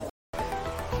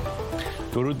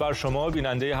درود بر شما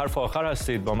بیننده حرف آخر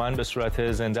هستید. با من به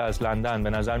صورت زنده از لندن. به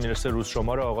نظر میرسه روز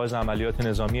شمار آغاز عملیات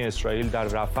نظامی اسرائیل در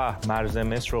رفح مرز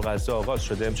مصر و غزه آغاز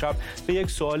شده. امشب به یک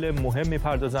سؤال مهم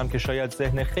میپردازم که شاید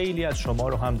ذهن خیلی از شما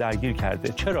رو هم درگیر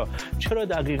کرده. چرا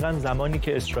دقیقاً زمانی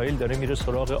که اسرائیل داره میره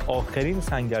سراغ آخرین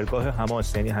سنگرگاه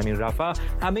حماس، یعنی همین رفح،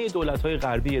 همه دولت‌های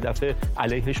غربی یه دفعه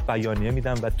علیهش بیانیه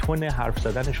میدن و تون حرف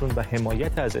زدنشون و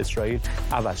حمایت از اسرائیل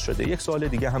عوض شده؟ یک سوال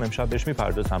دیگه هم امشب بهش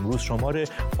میپردازم. روز شمار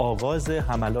آغاز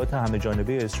حملات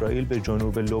همه‌جانبه اسرائیل به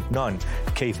جنوب لبنان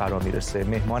کی فرا میرسه؟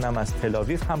 مهمانم از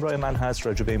تل‌آویو همراه من هست.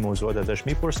 راجع به این موضوعات ازش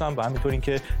میپرسم و همینطور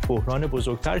اینکه بحران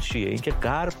بزرگتر چیه؟ اینکه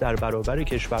غرب در برابر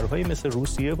کشورهایی مثل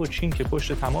روسیه و چین که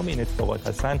پشت تمام این اتفاقات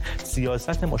هستن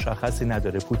سیاست مشخصی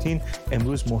نداره. پوتین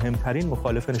امروز مهمترین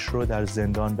مخالفش رو در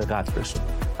زندان به قتل رسوند.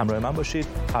 همراه من باشید.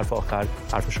 حرف آخر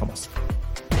حرف شماست.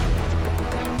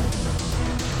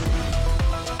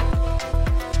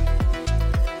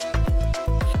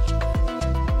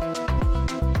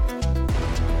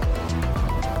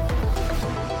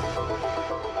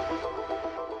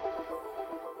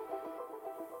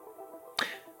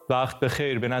 وقت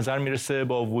بخیر. به نظر میرسه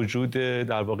با وجود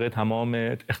در واقع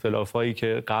تمام اختلافایی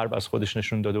که غرب از خودش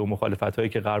نشون داده و مخالفتایی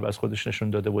که غرب از خودش نشون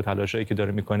داده و تلاشایی که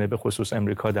داره میکنه، به خصوص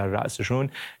امریکا در رأسشون،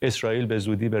 اسرائیل به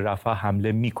زودی به رفح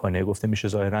حمله میکنه. گفته میشه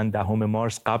ظاهرا 10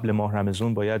 مارس قبل ماه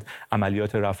رمضان باید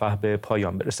عملیات رفح به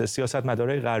پایان برسه.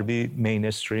 سیاستمدارای غربی،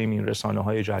 مینستریم، این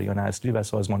رسانه‌های جریان اصلی و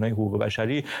سازمان‌های حقوق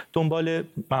بشری دنبال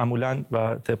معمولاً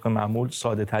و طبق معمول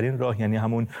ساده‌ترین راه، یعنی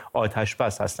همون آتش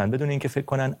بس هستن، بدون اینکه فکر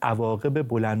کنن عواقب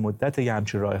بلند مدت یه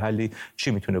همچین راه حلی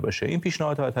چی میتونه باشه. این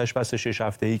پیشنهاد آتش بس 6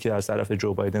 هفته‌ای که از طرف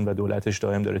جو بایدن و دولتش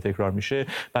دائم داره تکرار میشه،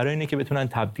 برای اینه که بتونن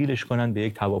تبدیلش کنن به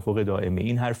یک توافق دائمی.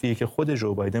 این حرفیه که خود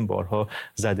جو بایدن بارها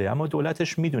زده، اما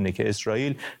دولتش میدونه که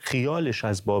اسرائیل خیالش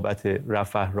از بابت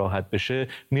رفح راحت بشه،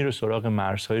 میره سراغ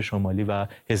مرزهای شمالی و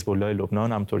حزب الله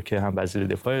لبنان، همونطور که هم وزیر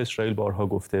دفاع اسرائیل بارها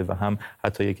گفته و هم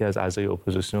حتی یکی از اعضای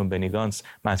اپوزیسیون بنی گانتس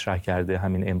مطرح کرده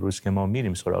همین امروز که ما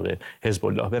میریم سراغ حزب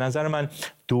الله. به نظر من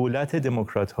دولت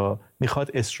دموکرات‌ها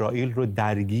میخواد اسرائیل رو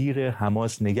درگیر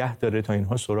حماس نگه داره تا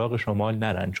اینها سراغ شمال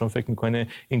نرن، چون فکر میکنه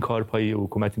این کار پای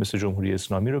حکومتی مثل جمهوری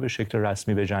اسلامی رو به شکل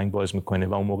رسمی به جنگ باز میکنه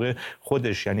و اون موقع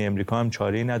خودش یعنی امریکا هم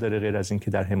چاره‌ای نداره غیر از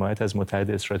اینکه در حمایت از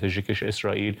متحد استراتژیکش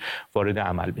اسرائیل وارد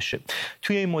عمل بشه.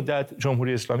 توی این مدت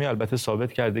جمهوری اسلامی البته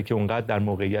ثابت کرده که اونقدر در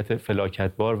موقعیت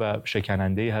فلاکتبار و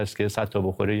شکننده‌ای هست که 100 تا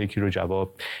بخوره یکی رو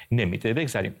جواب نمیده.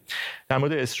 بگذریم در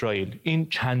مورد اسرائیل. این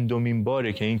چندمین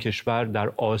باره که این کشور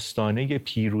در آستانه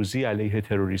پیروزی علیه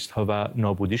تروریست‌ها و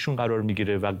نابودیشون قرار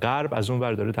میگیره و غرب از اون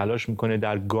ور داره تلاش میکنه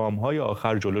در گام‌های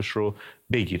آخر جلوش رو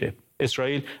بگیره.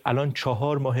 اسرائیل الان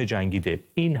 4 ماه جنگیده،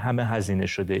 این همه هزینه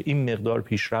شده، این مقدار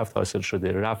پیشرفت حاصل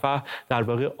شده. رفح در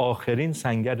واقع آخرین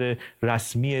سنگر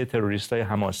رسمی تروریستای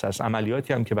حماس است.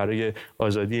 عملیاتی هم که برای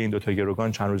آزادی این 2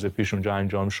 گروگان چند روز پیش اونجا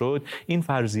انجام شد، این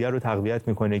فرضیه رو تقویت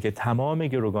میکنه که تمام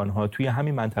گروگان‌ها توی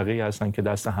همین منطقه‌ای هستن که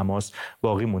دست حماس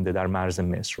باقی مونده در مرز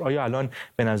مصر. آیا الان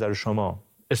به نظر شما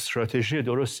استراتژی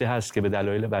درستی هست که به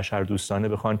دلایل بشردوستانه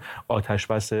بخوان آتش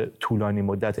بس طولانی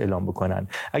مدت اعلام بکنن؟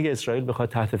 اگه اسرائیل بخواد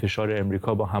تحت فشار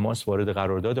امریکا با حماس وارد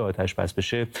قرارداد آتش بس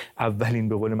بشه، اولین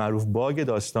به قول معروف باگ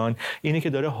داستان اینه که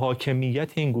داره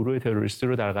حاکمیت این گروه تروریستی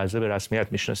رو در غزه به رسمیت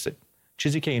میشناسه.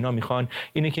 چیزی که اینا میخوان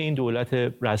اینه که این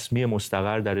دولت رسمی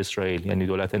مستقر در اسرائیل، یعنی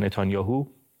دولت نتانیاهو،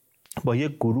 با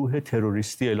یک گروه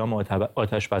تروریستی اعلام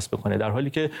آتش بس بکنه، در حالی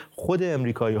که خود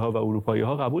امریکایی‌ها و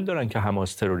اروپایی‌ها قبول دارن که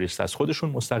حماس تروریست است. خودشون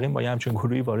مستقیم با همچین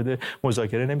گروهی وارد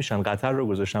مذاکره نمیشن. قطر رو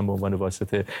گذاشتن به عنوان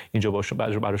واسطه اینجا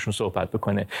براشون صحبت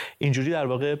بکنه. اینجوری در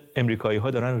واقع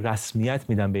امریکایی‌ها دارن رسمیت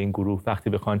میدن به این گروه وقتی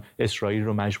بخوان اسرائیل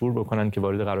رو مجبور بکنن که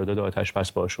وارد قرارداد آتش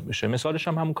بس باشون بشه. مثالش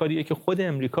هم همون کاریه که خود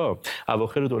امریکا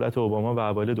اواخر دولت اوباما و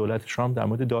اوایل دولت ترامپ در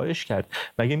مورد داعش کرد.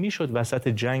 مگه میشد وسط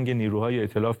جنگ نیروهای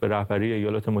ائتلاف به رهبری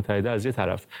ایالات متحده از یه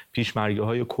طرف،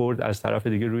 پیشمرگه‌های کرد از طرف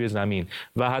دیگه روی زمین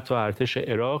و حتی ارتش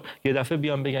عراق یه دفعه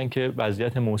بیان بگن که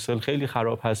وضعیت موصل خیلی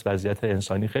خراب هست، وضعیت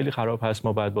انسانی خیلی خراب هست،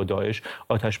 ما باید با داعش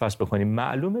آتش بس بکنیم؟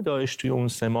 معلومه داعش توی اون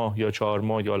 3 ماه یا 4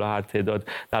 ماه یا هر تعداد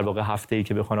در واقع هفته‌ای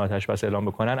که بخوان آتش بس اعلام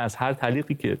بکنن، از هر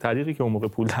طریقی که اون موقع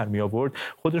پول در می آورد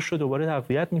خودش رو دوباره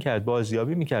تقویت می‌کرد،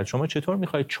 بازیابی می‌کرد. شما چطور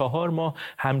می‌خواید 4 ماه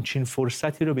همچین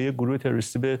فرصتی رو به یک گروه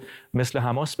تروریستی مثل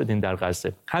حماس بدین در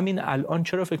غزه؟ همین الان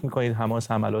چرا فکر می‌کنید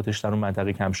حماس حملاتش در اون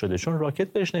منطقه کم شده؟ چون راکت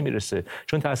بهش نمیرسه،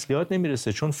 چون تسلیحات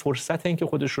نمیرسه، چون فرصت این که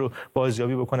خودش رو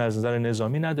بازیابی بکنه از نظر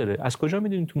نظامی نداره. از کجا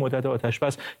میدونید تو مدت آتش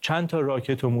بس چند تا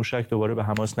راکت و موشک دوباره به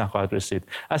حماس نخواهد رسید؟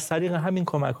 از طریق همین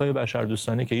کمک‌های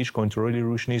بشردوستانه که هیچ کنترلی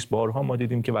روش نیست. بارها ما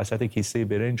دیدیم که وسط کیسه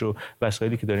برنج و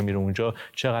وسایلی که داره میره اونجا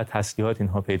چقدر تسلیحات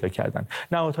اینها پیدا کردن.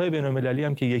 نهادهای بین‌المللی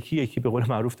هم که یکی یکی به قول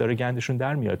معروف داره گندشون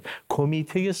در میاد.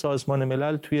 کمیته سازمان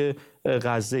ملل توی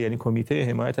غزه، یعنی کمیته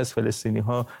حمایت از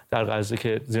فلسطینی‌ها در غزه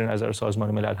که زیر نظر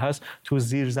سازمان ملل هست، تو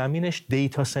زیرزمینش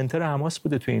دیتا سنتر حماس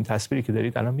بوده. توی این تصویری که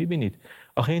دارید الان می‌بینید.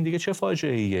 آخه این دیگه چه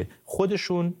فاجعه ایه؟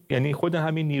 خودشون، یعنی خود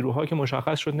همین نیروها که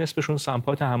مشخص شد نصفشون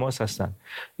سمپات حماس هستن،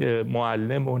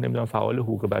 معلم و نمیدونم فعال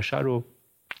حقوق بشر و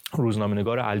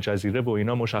روزنامه‌نگار الجزیره و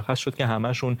اینا مشخص شد که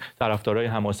همشون طرفدارای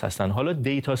حماس هستن. حالا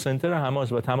دیتا سنتر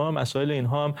حماس و تمام مسائل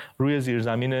اینها هم روی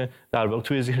زیرزمین، در واقع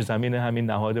توی زیرزمین همین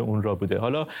نهاد اون را بوده.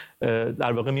 حالا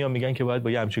در واقع میگن که باید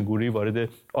با یه همچین گروهی وارد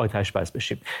آتش بس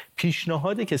بشیم.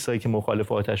 پیشنهاد کسایی که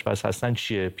مخالف آتش بس هستن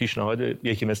چیه؟ پیشنهاد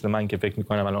یکی مثل من که فکر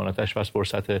می‌کنم الان آتش بس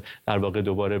فرصت در واقع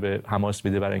دوباره به حماس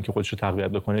میده برای اینکه خودش رو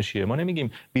تقویت بکنه چیه؟ ما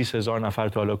نمیگیم 20000 نفر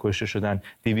تا حالا کشته شدن،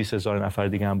 200000 نفر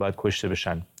دیگه هم باید کشته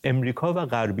بشن. امریکا و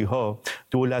غربی‌ها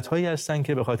دولت‌هایی هستن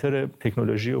که به خاطر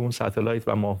تکنولوژی اون ساتلایت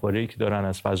و ماهواره‌ای که دارن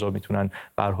از فضا میتونن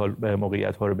به هر حال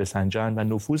موقعیت‌ها رو بسنجن و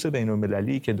نفوذ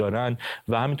بین‌المللی که دارن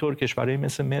و همینطور کشورهای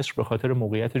مثل مصر به خاطر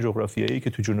موقعیت جغرافیایی که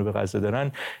تو جنوب غزه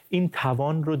دارن این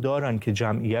توان رو دارن که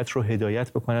جمعیت رو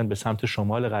هدایت بکنن به سمت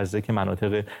شمال غزه که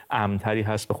مناطق امن‌تری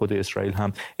هست. به خود اسرائیل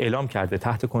هم اعلام کرده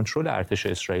تحت کنترل ارتش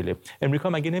اسرائیل. امریکا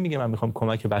مگه نمیگه من میخوام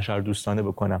کمک بشردوستانه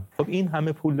بکنم؟ خب این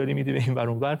همه پول داری میدی به این ور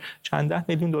اونور، چند ده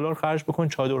میلیون دلار خرج بکن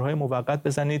چادرهای موقت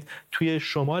بزنید توی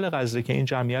شمال غزه که این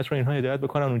جمعیت رو اینها هدایت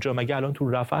بکنن اونجا. مگه الان تو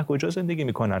رفح کجا زندگی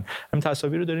میکنن؟ همین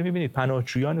تصاویر رو دارید میبینید،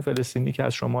 پناهجویان فلسطینی که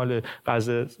از شمال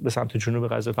غزه به سمت جنوب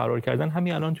غزه فرار کردن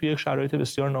همین الان توی یک شرایط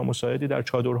بسیار نامساعدی در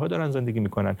چادرها دارن زندگی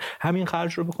میکنن. همین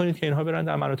خرج رو بکنید که اینها برن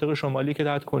در مناطق شمالی که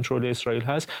تحت کنترل اسرائیل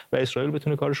هست و اسرائیل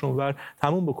بتونه کارش اونور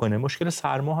تموم بکنه. مشکل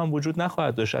سرما هم وجود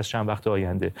نخواهد داشت از چند وقت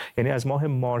آینده. یعنی از ماه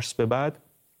مارس به بعد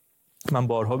من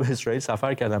بارها به اسرائیل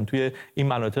سفر کردم، توی این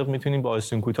مناطق میتونیم با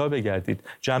آستین کوتاه بگردید،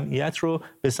 جمعیت رو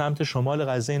به سمت شمال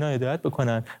غزه اینا هدایت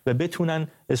بکنن و بتونن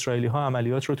اسرائیلی ها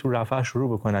عملیات رو تو رفح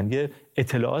شروع بکنن، یه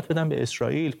اطلاعات بدن به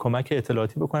اسرائیل، کمک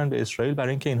اطلاعاتی بکنن به اسرائیل برای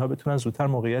اینکه اینها بتونن زودتر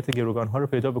موقعیت گروگان ها رو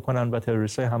پیدا بکنن و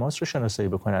تروریستای حماس رو شناسایی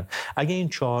بکنن. اگه این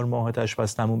 4 ماه آتش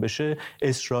بس تموم بشه،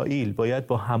 اسرائیل باید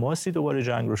با حماسی دوباره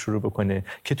جنگ رو شروع بکنه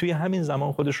که توی همین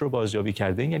زمان خودش رو بازیابی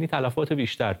کرده، یعنی تلفات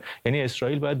بیشتر. یعنی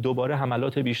اسرائیل باید دوباره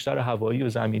حملات بیشتر هوایی و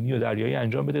زمینی و دریایی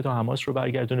انجام بده تا حماس رو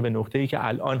برگردونه به نقطه‌ای که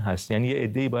الان هست. یعنی یه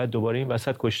عده‌ای باید دوباره این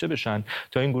وسط کشته بشن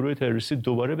تا این گروه تروریستی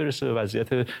دوباره برسه به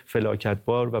وضعیت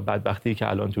فلاکتبار و بدبختی که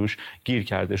الان توش گیر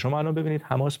کرده. شما الان ببینید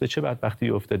حماس به چه بدبختی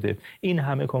افتاده. این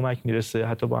همه کمک میرسه،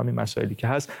 حتی با همین مسائلی که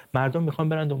هست مردم میخوان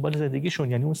برن دنبال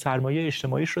زندگیشون، یعنی اون سرمایه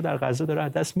اجتماعیش رو در غزه داره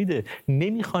از دست میده.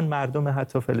 نمیخوان مردم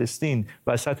حتی فلسطین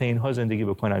وسط اینها زندگی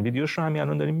بکنن. ویدیوش رو همین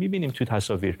الان داریم میبینیم توی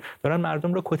تصاویر، دارن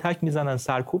مردم رو کتک میزنن،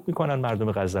 سرکوب میکنن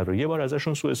مردم غزه رو. یه بار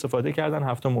ازشون سوء استفاده کردن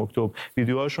 7 اکتبر،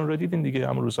 ویدیوهاشون رو دیدین دیگه،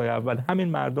 همون روزهای اول همین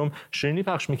مردم شیرینی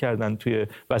پخش میکردن توی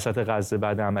وسط غزه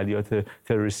بعد عملیات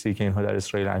تروریستی که اینها در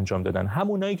اسرائیل انجام دادن.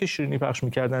 همونایی که شیرینی پخش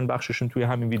میکردن بخششون توی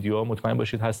همین ویدیوها مطمئن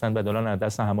باشید هستن و دارن از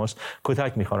دست حماس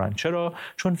کتک میخورن. چرا؟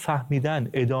 چون فهمیدن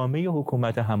ادامه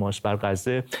حکومت حماس بر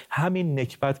غزه همین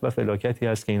نکبت و فلاکتی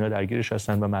است که اینا درگیرش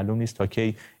هستن و معلوم نیست تا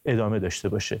کی ادامه داشته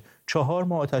باشه. 4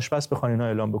 ماه آتش بس بخوان اینا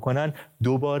اعلام بکنن،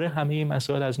 دوباره همه این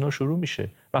مسائل از نو شروع میشه.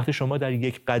 وقتی شما در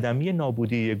یک قدمی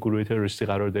نابودی یک گروه تروریستی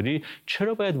قرار داری،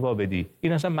 چرا باید وابدی؟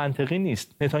 این اصلا منطقی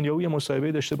نیست. نتانیاهو یه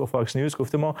مصاحبه داشته با فاکس نیوز،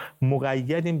 گفته ما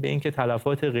مقیدیم به اینکه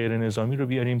تلفات غیر نظامی رو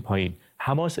بیاریم پایین.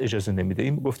 حماس اجازه نمیده.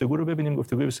 این گفتگو رو ببینیم،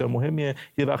 گفتگو بسیار مهمیه.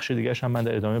 یه بخش دیگه هم من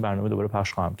در ادامه برنامه دوباره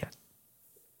پخش خواهم کرد.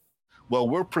 Well,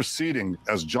 we're proceeding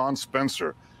as John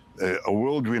Spencer, a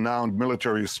world-renowned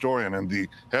military historian and the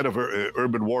head of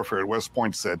urban warfare at West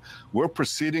Point, said, we're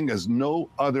proceeding as no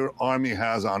other army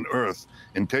has on earth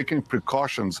in taking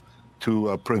precautions to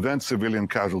prevent civilian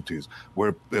casualties.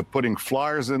 We're putting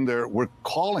flyers in there. We're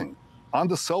calling on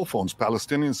the cell phones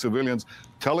Palestinian civilians,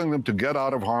 telling them to get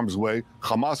out of harm's way.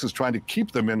 Hamas is trying to keep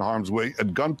them in harm's way at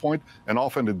gunpoint and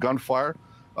often at gunfire.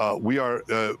 We are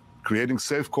creating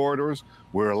safe corridors.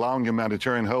 We're allowing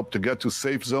humanitarian help to get to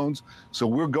safe zones. So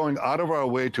we're going out of our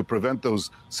way to prevent those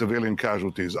civilian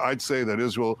casualties. I'd say that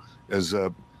Israel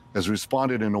has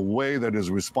responded in a way that is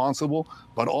responsible,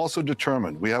 but also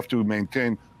determined. We have to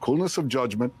maintain coolness of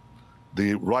judgment, the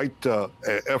right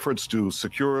efforts to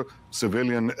secure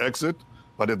civilian exit,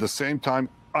 but at the same time,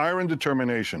 iron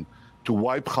determination to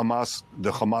wipe Hamas,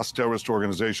 the Hamas terrorist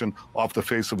organization, off the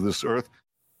face of this earth.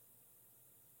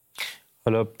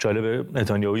 حالا جالب،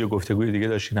 نتانیاهو یه گفتگوی دیگه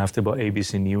داشت این هفته با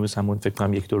ABC نیوز، همون فکر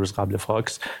کنم یک دو روز قبل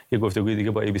فاکس، یه گفتگوی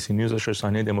دیگه با ABC نیوز داشت.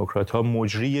 رسانه دموکرات‌ها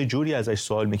مجری یه جوری ازش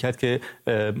سوال میکرد که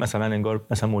مثلا انگار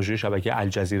مثلا مجری شبکه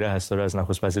الجزیره هست، داره از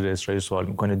نخست وزیر اسرائیل سوال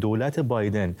میکنه. دولت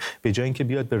بایدن به جای اینکه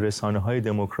بیاد به رسانه‌های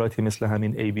دموکراتی مثل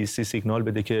همین ABC سیگنال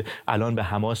بده که الان به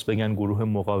حماس بگن گروه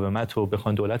مقاومت و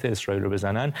بخوان دولت اسرائیل رو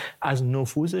بزنن، از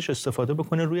نفوذش استفاده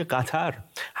بکنه روی قطر.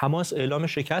 حماس اعلام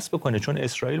شکست بکنه، چون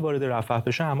اسرائیل وارد رفح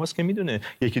بشه حماس که میدونه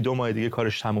یکی دو ماه دیگه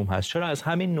کارش تموم هست. چرا از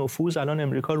همین نفوذ الان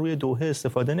امریکا روی دوحه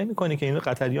استفاده نمیکنه که این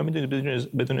قطری‌ها میدونید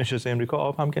بدون اجازه امریکا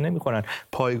آب هم که نمیخورن،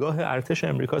 پایگاه ارتش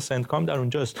امریکا سنتکام در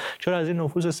اونجاست. چرا از این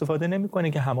نفوذ استفاده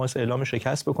نمیکنه که حماس اعلام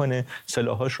شکست بکنه،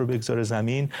 سلاحاش رو بگذاره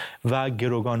زمین و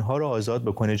گروگان‌ها رو آزاد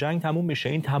بکنه، جنگ تموم میشه.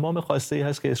 این تمام خواسته‌ای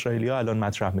هست که اسرائیلی‌ها الان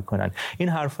مطرح میکنن. این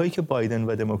حرفایی که بایدن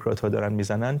و دموکرات‌ها دارن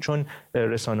میزنن، چون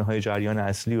رسانه‌های جریان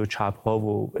اصلی و چپ‌ها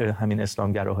و همین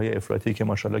اسلامگراهای افراطی که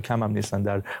ماشاءالله کم هم نیستن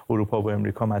در اروپا و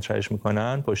امریکا مطرحش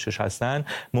میکنن، پشتش هستن،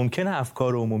 ممکنه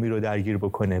افکار عمومی رو درگیر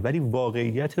بکنه، ولی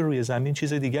واقعیت روی زمین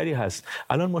چیز دیگری هست.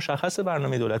 الان مشخص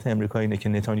برنامه دولت امریکا اینه که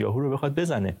نتانیاهو رو بخواد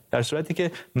بزنه، در صورتی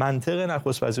که منطق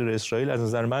نخست وزیر اسرائیل از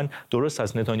نظر من درست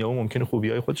است. نتانیاهو ممکنه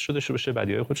خوبی‌های خودش رو داشته باشه،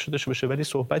 بدی‌های خودش رو داشته باشه، ولی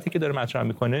صحبتی که داره مطرح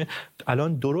میکنه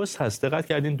الان درست هست. دقت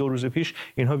کردین 2 روز پیش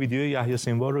اینها ویدیو یحیی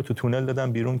سینوار رو تو تونل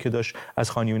دادن بیرون که داشت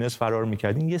از خان یونس فرار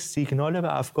می‌کرد. این یه سیگنال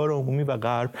به افکار عمومی و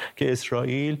غرب که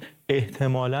اسرائیل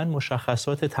احتمالاً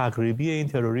مشخصات تقریبی این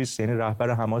تروریست، یعنی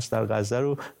رهبر حماس در غزه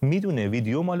رو میدونه.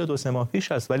 ویدیو مال 2-3 ماه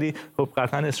پیش است، ولی خب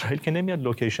قطعاً اسرائیل که نمیاد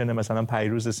لوکیشن مثلا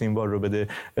پیروز سینوار رو بده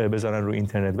بذارن رو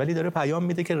اینترنت، ولی داره پیام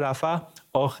میده که رفح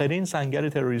آخرین سنگر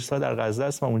تروریست‌ها در غزه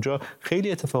است و اونجا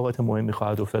خیلی اتفاقات مهمی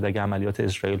خواهد افتاد اگه عملیات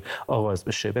اسرائیل آغاز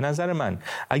بشه. به نظر من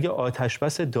اگه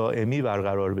آتش‌بس دائمی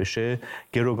برقرار بشه،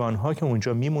 گروگان‌ها که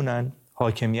اونجا میمونن،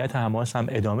 حاکمیت حماس هم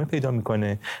ادامه پیدا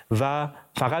میکنه و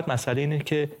فقط مسئله اینه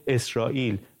که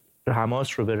اسرائیل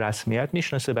حماس رو به رسمیت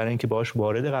میشناسه برای اینکه باهاش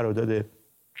وارد قرارداد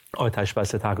آتش‌بس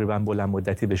تقریبا بلند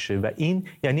مدتی بشه و این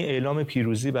یعنی اعلام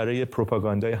پیروزی برای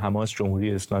پروپاگاندای حماس،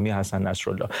 جمهوری اسلامی، حسن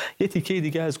نصرالله. یه تیکه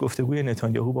دیگه از گفتگوی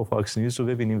نتانیاهو با فاکس نیوز رو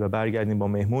ببینیم و برگردیم با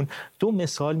مهمون. 2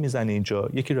 مثال میزنه اینجا،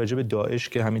 یکی راجع به داعش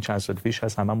که همین چند سال پیش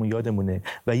هست هممون یادمونه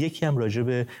و یکی هم راجع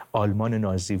به آلمان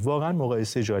نازی. واقعا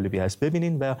مقایسه جالبی هست،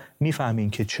 ببینین و میفهمین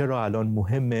که چرا الان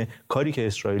مهمه کاری که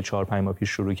اسرائیل 4-5 ماه پیش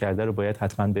شروع کرده رو باید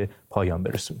حتما به پایان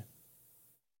برسونه.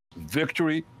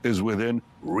 Victory is within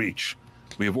reach.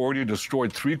 We have already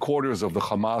destroyed 3/4 of the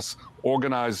Hamas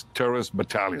organized terrorist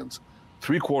battalions.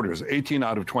 3/4, 18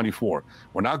 out of 24.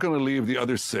 We're not going to leave the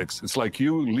other 6. It's like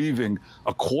you leaving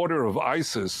a quarter of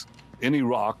ISIS in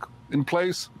Iraq in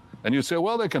place. And you say,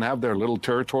 well, they can have their little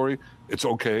territory. It's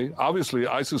okay. Obviously,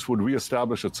 ISIS would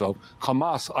reestablish itself.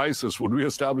 Hamas, ISIS would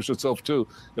reestablish itself too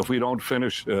if we don't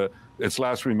finish its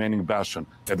last remaining bastion.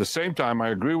 At the same time, I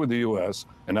agree with the U.S.,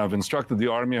 and I've instructed the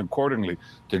Army accordingly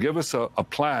to give us a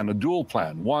plan, a dual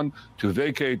plan. One, to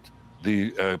vacate the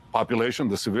population,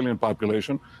 the civilian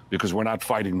population, because we're not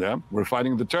fighting them, we're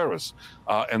fighting the terrorists.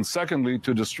 And secondly,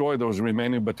 to destroy those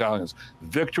remaining battalions.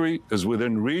 Victory is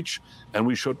within reach, and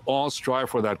we should all strive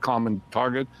for that common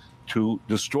target to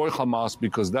destroy Hamas,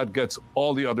 because that gets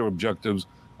all the other objectives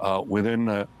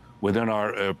within our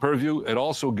purview. It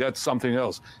also gets something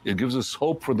else. It gives us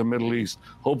hope for the Middle East,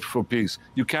 hope for peace.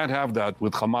 You can't have that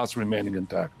with Hamas remaining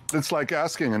intact. It's like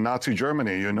asking in Nazi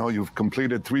Germany, you know, you've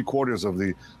completed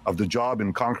 3/4 of the job in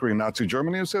conquering Nazi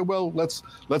Germany. You say, well,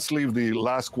 let's leave the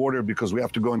last quarter because we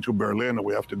have to go into Berlin or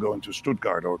we have to go into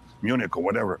Stuttgart or Munich or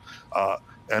whatever.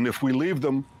 And if we leave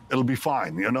them, it'll be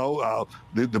fine. You know,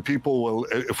 the people will,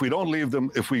 if we don't leave them,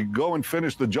 if we go and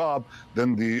finish the job, then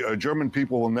the German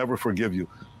people will never forgive you.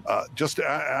 Just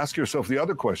ask yourself the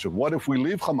other question. What if we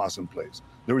leave Hamas in place?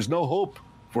 There is no hope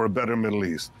for a better Middle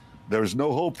East. There is no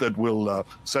hope that we'll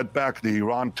set back the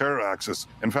Iran terror axis.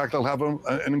 In fact, they'll have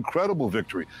an incredible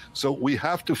victory. So we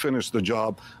have to finish the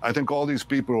job. I think all these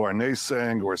people who are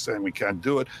naysaying, who are saying we can't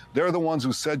do it, they're the ones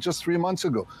who said just 3 months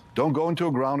ago, don't go into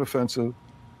a ground offensive.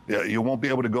 You won't be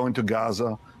able to go into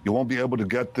Gaza. You won't be able to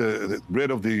get rid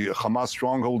of the Hamas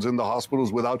strongholds in the hospitals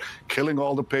without killing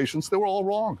all the patients. They were all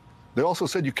wrong. They also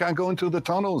said you can't go into the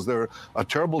tunnels. They're a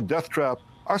terrible death trap.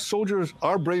 Our soldiers,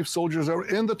 our brave soldiers are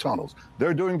in the tunnels.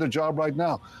 They're doing the job right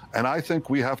now. And I think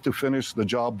we have to finish the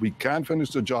job. We can finish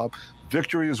the job.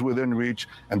 Victory is within reach.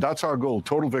 And that's our goal,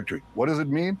 total victory. What does it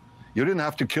mean? You didn't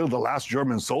have to kill the last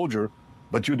German soldier,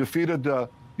 but you defeated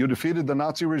the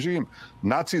Nazi regime.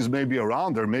 Nazis may be around,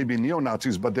 there may be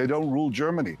neo-Nazis, but they don't rule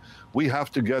Germany. We have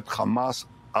to get Hamas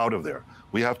out of there.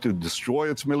 We have to destroy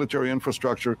its military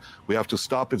infrastructure. We have to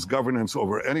stop its governance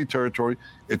over any territory.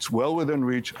 It's well within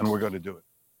reach, and we're going to do it.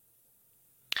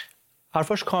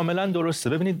 حرفاش کاملا درسته.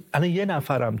 ببینید الان یه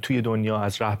نفرم توی دنیا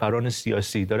از رهبران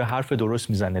سیاسی داره حرف درست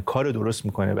میزنه، کار درست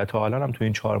میکنه و تا الان هم توی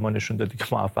این 4 ماه نشون داده که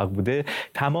موفق بوده.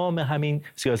 تمام همین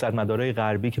سیاستمدارای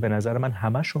غربی که به نظر من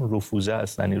همشون رفوزه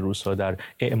هستن این روزها در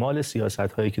اعمال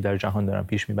سیاست‌هایی که در جهان دارن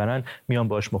پیش میبرن، میان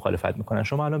باش مخالفت میکنن.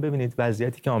 شما الان ببینید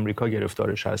وضعیتی که آمریکا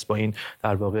گرفتارش هست با این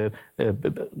در واقع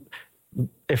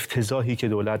افتضاحی که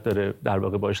دولت داره در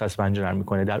واقع باش از پنجه نرم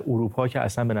میکنه. در اروپا که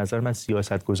اصلا به نظر من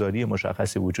سیاستگذاری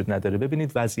مشخصی وجود نداره.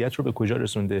 ببینید وضعیت رو به کجا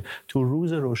رسونده. تو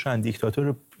روز روشن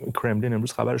دیکتاتور کرملین،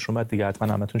 امروز خبرش اومد دیگه،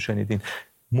 حتما همتون شنیدین،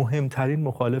 مهمترین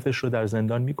مخالفش رو در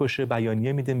زندان میکشه،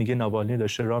 بیانیه میده، میگه ناوالنی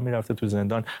داشته راه میرفته تو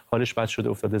زندان، حالش بد شده،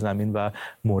 افتاده زمین و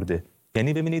مرده.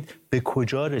 یعنی ببینید به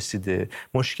کجا رسیده.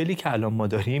 مشکلی که الان ما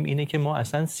داریم اینه که ما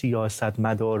اصلا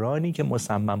سیاستمدارانی که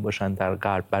مصمم باشن در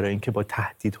غرب برای اینکه با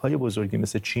تهدیدهای بزرگی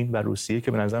مثل چین و روسیه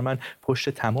که به نظر من پشت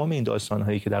تمام این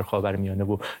داستانهایی که در خاورمیانه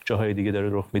و جاهای دیگه داره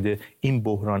رخ میده این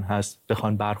بحران هست،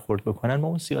 بخوان برخورد بکنن، ما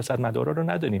اون سیاستمدارا رو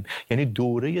نداریم. یعنی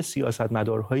دوره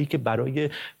سیاستمدارهایی که برای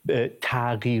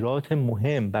تغییرات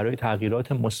مهم، برای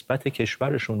تغییرات مثبت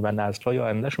کشورشون و نسل‌های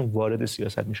آیندهشون وارد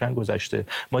سیاست میشن گذشته.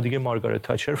 ما دیگه مارگارت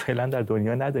تاچر فعلا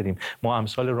دنیا نداریم، ما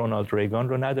امثال رونالد ریگان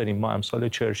رو نداریم، ما امثال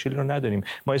چرچیل رو نداریم.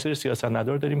 ما یه سری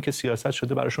سیاستمدار داریم که سیاست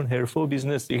شده براشون حرفه و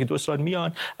بیزنس. 1-2 سال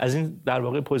میان از این در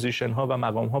واقع پوزیشن ها و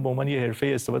مقام ها به عنوان یه حرفه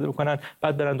استفاده بکنن،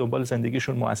 بعد برن دنبال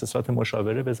زندگیشون مؤسسات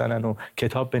مشاوره بزنن و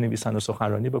کتاب بنویسن و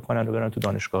سخنرانی بکنن و برن تو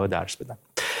دانشگاه‌ها درس بدن.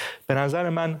 به نظر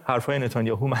من حرفای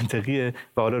نتانیاهو منطقیه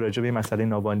و حالا راجع به مسئله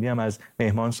ناوالنی هم از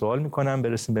مهمان سوال میکنم.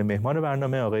 برسیم به مهمان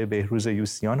برنامه. آقای بهروز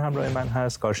یوسیان همراه من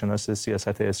هست، کارشناس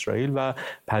سیاست اسرائیل و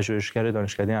پژوهشگر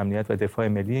دانشکده امنیت و دفاع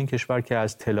ملی این کشور که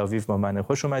از تل‌آویو با من.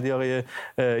 خوش اومدی آقای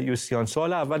یوسیان.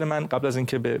 سوال اول من قبل از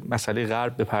اینکه به مسئله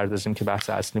غرب بپردازیم که بحث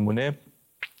اصلیمونه،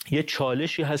 یه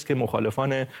چالشی هست که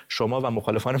مخالفان شما و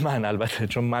مخالفان من، البته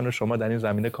چون من و شما در این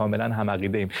زمینه کاملا هم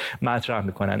عقیده ایم، مطرح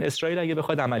میکنن. اسرائیل اگه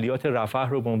بخواد عملیات رفح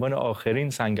رو به عنوان آخرین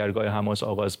سنگرگاه حماس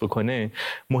آغاز بکنه،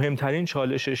 مهمترین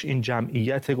چالشش این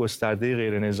جمعیت گسترده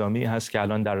غیر نظامی هست که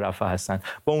الان در رفح هستن.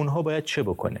 با اونها باید چه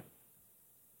بکنه؟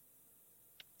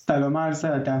 سلام عرض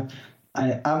ادب.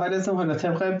 اول از حالا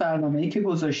طبق برنامه‌ای که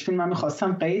گذاشتین من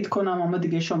می‌خواستم قید کنم، اما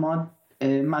دیگه شما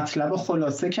مطلب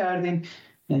خلاصه کردین.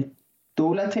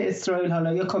 دولت اسرائیل،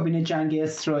 حالا یا کابینه جنگ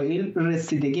اسرائیل،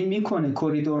 رسیدگی میکنه،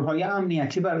 کریدورهای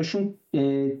امنیتی براشون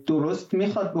درست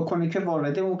میخواد بکنه که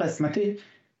وارد اون قسمت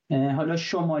حالا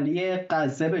شمالی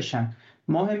غزه بشن.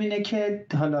 مهم اینه که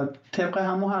حالا طبق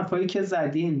همون حرفایی که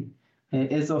زدین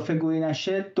اضافه گویی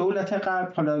نشه، دولت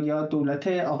غرب حالا یا دولت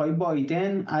آقای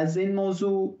بایدن از این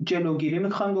موضوع جلوگیری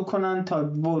میخوان بکنن تا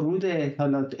ورود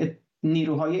حالا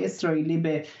نیروهای اسرائیلی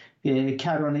به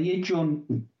کرانه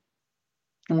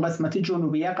اون قسمت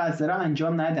جنوبی غزه را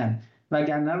انجام ندن،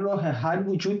 وگرنه راه حل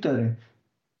وجود داره.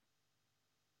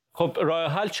 خب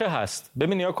راه حل چه هست؟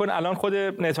 ببین نیا کن، الان خود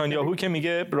نتانیاهو که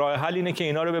میگه راه حل اینه که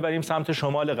اینا رو ببریم سمت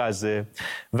شمال غزه،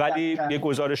 ولی یه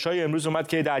گزارش‌های امروز اومد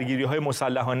که درگیری‌های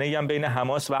مسلحانه‌ای هم بین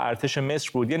حماس و ارتش مصر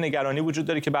بود. یه نگرانی وجود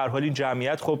داره که به هر حال این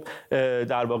جمعیت خب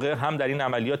در واقع هم در این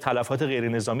عملیات تلفات غیر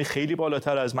نظامی خیلی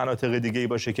بالاتر از مناطق دیگه‌ای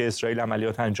باشه که اسرائیل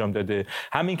عملیات انجام داده.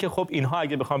 همین که خب اینها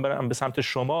اگه بخوام برن به سمت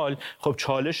شمال، خب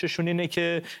چالششون اینه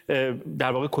که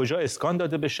در واقع کجا اسکان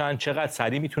داده بشن، چقدر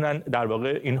سریع میتونن در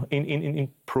واقع این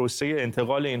پروسه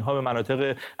انتقال اینها به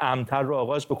مناطق امن‌تر رو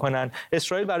آغاز بکنن.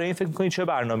 اسرائیل برای این فکر می‌کنی چه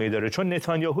برنامه‌ای داره؟ چون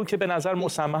نتانیاهو که به نظر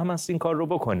مصمم است این کار رو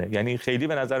بکنه، یعنی خیلی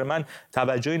به نظر من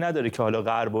توجهی نداره که حالا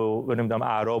غرب و نمیدونم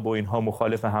اعراب و اینها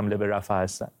مخالف حمله به رفح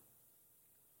هستن.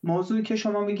 موضوعی که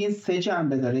شما میگین 3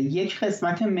 جنبه داره. یک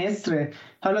قسمت مصر،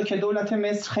 حالا که دولت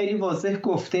مصر خیلی واضح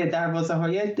گفته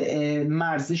دروازه‌های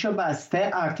مرزیشو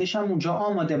بسته، ارتش هم اونجا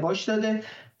آماده باش داده.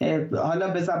 حالا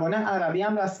به زبان عربی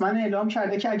هم رسما اعلام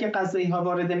کرده که اگه غزه‌ای‌ها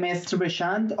وارد مصر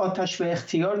بشن آتش به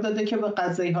اختیار داده که به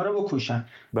غزه‌ای‌ها رو بکشن.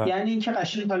 یعنی اینکه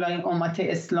قشنگ حالا این امت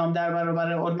اسلام در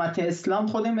برابر امت اسلام،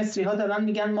 خود مصری‌ها دارن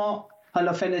میگن ما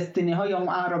حالا فلسطینی‌ها یا اون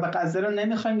اعراب غزه رو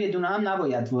نمیخوایم، یه دونه هم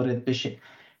نباید وارد بشه.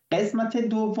 قسمت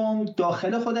دوم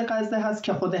داخل خود غزه هست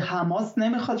که خود حماس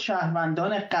نمیخواد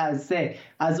شهروندان غزه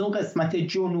از اون قسمت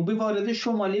جنوبی وارد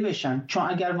شمالی بشن، چون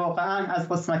اگر واقعا از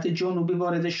قسمت جنوبی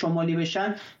وارد شمالی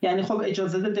بشن یعنی خب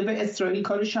اجازه داده به اسرائیل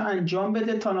کارش انجام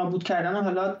بده تا نابود کردن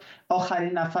حالا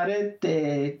آخرین نفر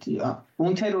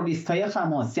اون تروریست‌های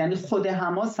حماس. یعنی خود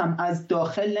حماس هم از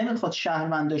داخل نمیخواد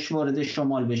شهرونداش وارد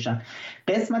شمال بشن.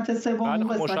 قسمت سوم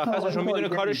مشخصه، چون میدونه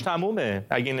کارش تمومه،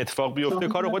 اگه این اتفاق بیفته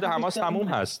کار خود حماس تموم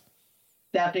هست.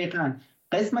 دقیقاً.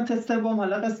 قسمت سوم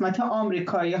حالا قسمت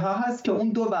آمریکایی ها هست که اون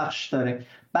 2 بخش داره.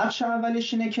 بخش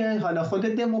اولش اینه که حالا خود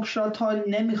دموکرات ها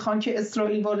نمیخوان که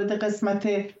اسرائیل وارد قسمت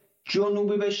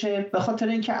جنوبی بشه، به خاطر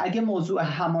اینکه اگه موضوع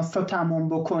حماس تا تمام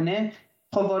بکنه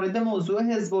خب وارد موضوع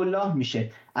حزب الله میشه.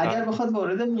 اگر بخواد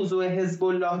وارد موضوع حزب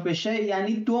الله بشه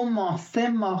یعنی 2 ماه 3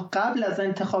 ماه قبل از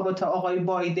انتخابات آقای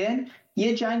بایدن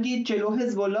یه جنگی جلو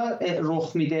حزب الله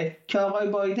رخ میده که آقای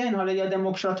بایدن حالا یا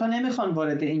دموکرات‌ها نمیخوان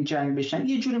وارد این جنگ بشن،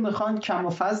 یه جوری میخوان کم و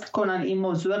فصل کنن این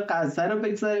موضوع غزه رو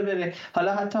بگذاره بره،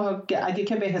 حالا حتی اگه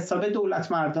که به حساب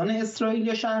دولت مردان اسرائیل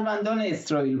یا شهروندان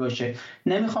اسرائیل باشه،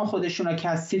 نمیخوان خودشون رو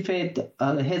کثیف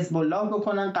حزب الله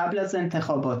بکنن قبل از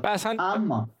انتخابات.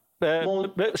 اما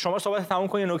شما صحبت تموم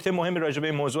کنید. نکته مهمی راجع به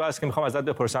این موضوع است که میخوام ازت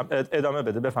بپرسم، ادامه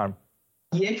بده، بفرم.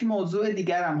 یک موضوع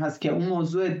دیگر هم هست که اون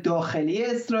موضوع داخلی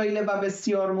اسرائیل و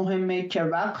بسیار مهمه که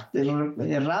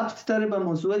ربط داره به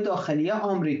موضوع داخلی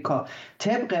آمریکا.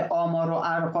 طبق آمار و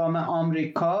ارقام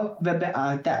آمریکا و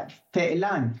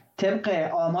فعلا طبق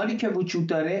آماری که وجود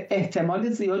داره احتمال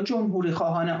زیاد جمهوری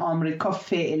خواهان آمریکا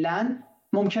فعلا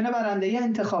ممکنه برنده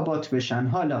انتخابات بشن.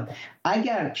 حالا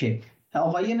اگر که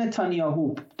آقای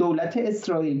نتانیاهو دولت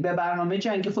اسرائیل به برنامه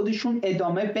جنگ خودشون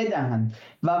ادامه بدهند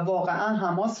و واقعا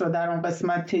حماس را در اون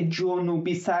قسمت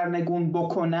جنوبی سرنگون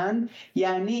بکنن،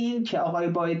 یعنی این که آقای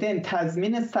بایدن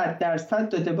تضمین 100%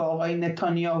 داده به آقای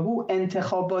نتانیاهو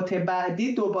انتخابات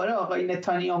بعدی دوباره آقای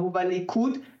نتانیاهو و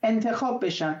لیکود انتخاب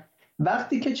بشن.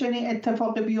 وقتی که چنین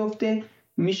اتفاقی بیفته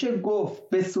میشه گفت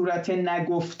به صورت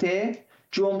نگفته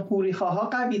جمهوری خواها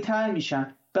قوی تر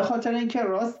میشن، به خاطر اینکه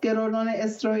راستگرایان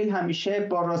اسرائیل همیشه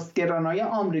با راستگرایان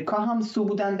آمریکا همسو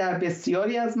بودن در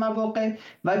بسیاری از مواقع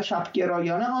و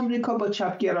چپگرایان آمریکا با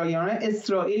چپگرایان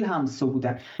اسرائیل همسو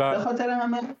بودن. به خاطر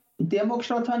همه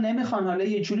دموکرات‌ها نمیخوان حالا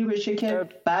یه جوری بشه که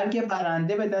برگ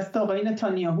برنده به دست آقای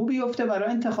نتانیاهو بیفته برای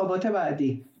انتخابات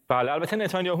بعدی. بله، البته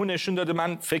نتانیاهو نشون داده،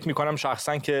 من فکر میکنم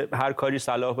شخصا که هر کاری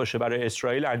صلاح باشه برای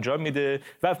اسرائیل انجام میده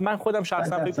و من خودم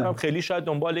شخصا فکر میکنم خیلی شاید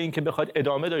دنبال این که بخواد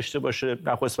ادامه داشته باشه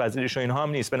نخست وزیرش و اینها هم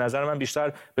نیست. به نظر من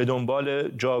بیشتر به دنبال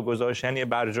جا گذاشتن،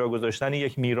 برجا گذاشتن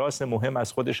یک میراث مهم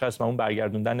از خودش هست و اون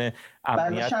برگردوندن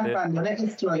امنیت شهروندان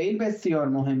اسرائیل بسیار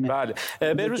مهمه. بله،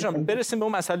 بهروز جان برسیم به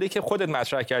اون مسئله‌ای که خودت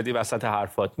مطرح کردی وسط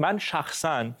حرفات. من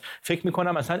شخصا فکر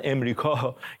میکنم مثلا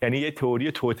امریکا یعنی یه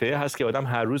تئوری توطئه هست که آدم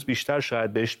هر روز بیشتر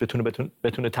شاید بهش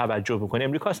بتونه توجه بکنه.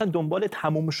 امریکا اصلا دنبال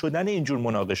تموم شدن اینجور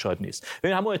مناقشات نیست.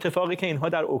 ببین همون اتفاقی که اینها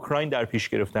در اوکراین در پیش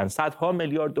گرفتن، صدها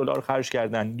میلیارد دلار خرج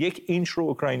کردن، 1 اینچ رو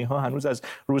اوکراینی‌ها هنوز از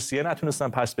روسیه نتونستن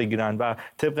پس بگیرن و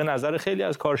طبق نظر خیلی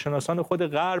از کارشناسان خود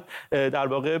غرب در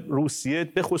واقع روسیه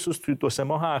به خصوص توی 2-3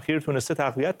 ماه اخیر تونسته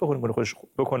تقویت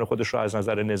بکنه خودش رو از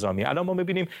نظر نظامی. الان ما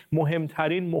می‌بینیم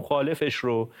مهمترین مخالفش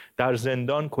رو در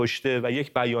زندان کشته و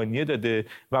یک بیانیه داده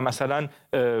و مثلا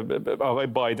آقای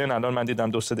بایدن الان من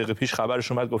دیدم 2-3 دقیقه پیش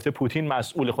خبرش اومد گفته پوتین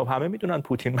مسئوله. خب همه میدونن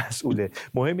پوتین مسئوله.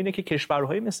 مهم اینه که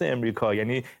کشورهای مثل امریکا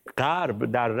یعنی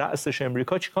غرب در رأسش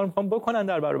امریکا چیکار می‌خوان بکنن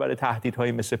در برابر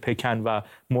تهدیدهای مثل پکن و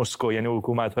مسکو، یعنی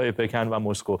حکومت‌های پکن و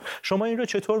مسکو. شما این رو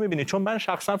چطور می‌بینید؟ چون من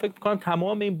شخصا فکر می‌کنم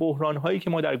تمام این بحران‌هایی که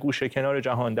ما در گوشه کنار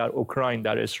جهان، در اوکراین،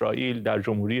 در اسرائیل، در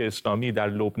جمهوری اسلامی، در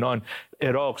لبنان،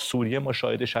 عراق، سوریه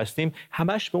مشاهدش هستیم،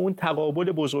 همش به اون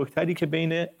تقابل بزرگتری که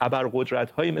بین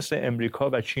ابرقدرت‌های مثل امریکا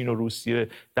و چین و روسیه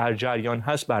در جریان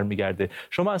هست برمیگرده.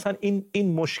 شما اصلا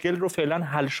این مشکل رو فعلا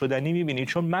حل شدنی می‌بینید؟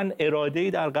 چون من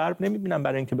اراده‌ای در غرب نمی‌بینم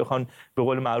برای اینکه بخوان به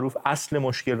قول معروف اصل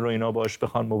مشکل رو اینا باش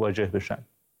بخوان مواجه بشن.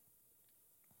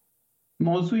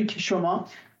 موضوعی که شما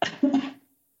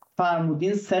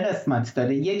فرمودین 3 قسمت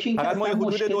داره. یکی این فقط ما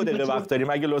حدود 2 دقیقه وقت داریم،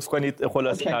 اگه لطف کنید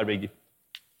خلاصه‌تر بگید.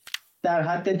 در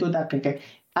حد 2 دقیقه.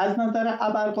 از نظر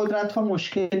ابرقدرت‌ها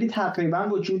مشکلی تقریبا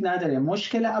وجود نداره.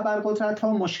 مشکل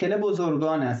ابرقدرت‌ها مشکل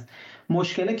بزرگان است.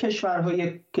 مشکل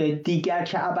کشورهای دیگر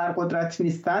که ابرقدرت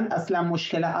نیستند اصلا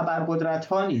مشکل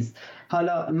ابرقدرت‌ها نیست.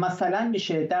 حالا مثلا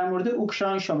میشه در مورد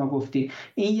اوکراین شما گفتی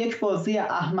این یک بازی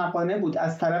احمقانه بود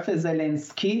از طرف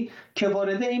زلنسکی که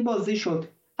وارد این بازی شد.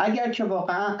 اگر که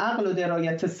واقعا عقل و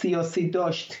درایت سیاسی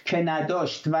داشت که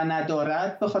نداشت و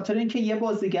ندارد، به خاطر اینکه یه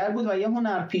بازیگر بود و یه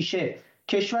هنرپیشه.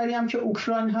 کشوری هم که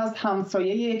اوکراین هست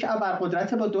همسایه یک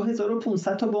ابرقدرت با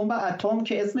 2500 تا بمب اتم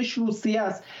که اسمش روسیه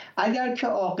است. اگر که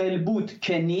عاقل بود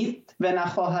که نیست و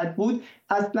نخواهد بود،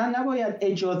 اصلا نباید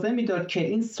اجازه میداد که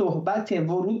این صحبت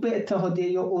ورود به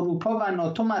اتحادیه اروپا و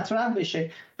ناتو مطرح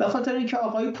بشه، به خاطر اینکه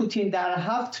آقای پوتین در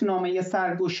 7 نامه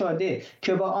سرگشاده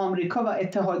که با آمریکا و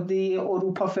اتحادیه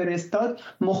اروپا فرستاد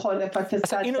مخالفت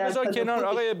 100%. اینو بذار کنار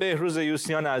آقای بهروز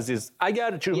یوسیان عزیز.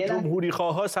 اگر جمهوری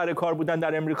خواها سر کار بودن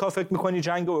در امریکا، فکر می‌کنی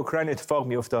جنگ اوکراین اتفاق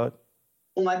می‌افتاد؟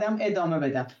 اومدم ادامه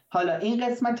بدم. حالا این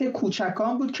قسمت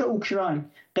کوچکان بود که اوکراین،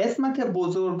 قسمت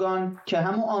بزرگان که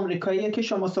همون آمریکاییه که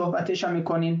شما صحبتش هم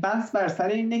میکنین، بحث بر سر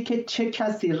اینه که چه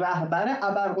کسی رهبر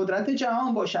ابرقدرت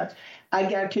جهان باشد.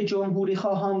 اگر که جمهوری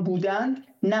خواهان بودند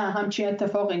نه همچین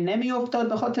اتفاقی نمی افتاد،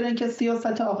 به خاطر اینکه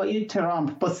سیاست آقای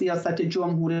ترامپ با سیاست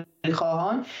جمهوری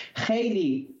خواهان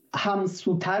خیلی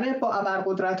همسوتره با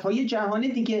ابرقدرت‌های جهان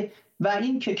دیگه و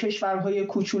این که کشورهای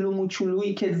کوچولو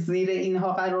موچولویی که زیر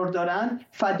اینها قرار دارن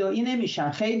فدایی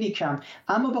نمیشن، خیلی کم.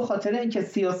 اما به خاطر اینکه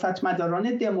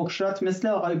سیاستمداران دموکرات مثل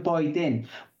آقای بایدن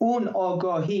اون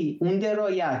آگاهی، اون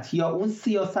درایت یا اون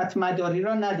سیاستمداری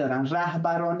را ندارن،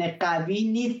 رهبران قوی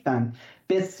نیستن.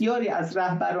 بسیاری از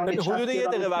رهبران حدود یه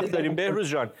دقیقه وقت داریم. بهروز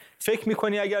جان، فکر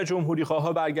می‌کنی اگر جمهوری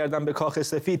خواها برگردن به کاخ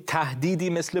سفید تهدیدی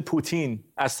مثل پوتین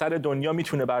از سر دنیا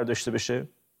میتونه برداشته بشه؟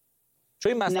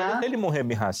 چون این مسئله خیلی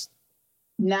مهمی هست.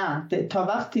 نه، تا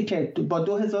وقتی که با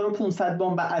 2500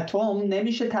 بمب اتم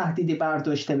نمیشه تهدیدی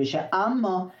برداشته بشه،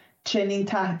 اما چنین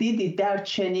تهدیدی در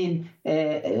چنین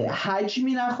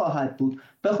حجمی نخواهد بود،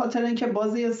 به خاطر اینکه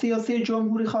بازی سیاسی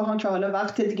جمهوری خواهان که حالا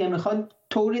وقت دیگه میخواد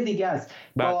طور دیگه است،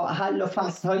 با حل و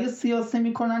فصل‌های سیاسی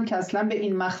میکنن که اصلا به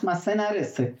این مخمسه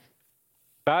نرسه.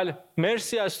 بله،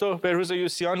 مرسی از تو بهروز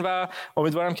یوسیان و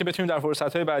امیدوارم که بتونیم در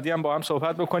فرصت‌های بعدی هم با هم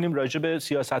صحبت بکنیم راجع به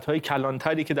سیاست‌های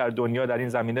کلانتری که در دنیا در این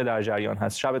زمینه در جریان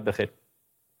هست. شبت بخیر.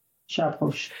 شب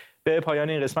خوش. به پایان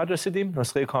این قسمت رسیدیم.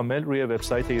 نسخه کامل روی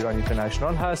وبسایت ایران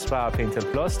اینترنشنال هست و پینتر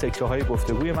پلاس تکه‌های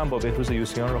گفتگوی من با بهروز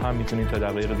یوسیان رو هم میتونید تا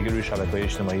دقایق دیگه روی شبکه‌های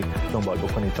اجتماعی دنبال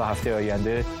بکنید. تا هفته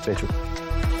آینده بدرود.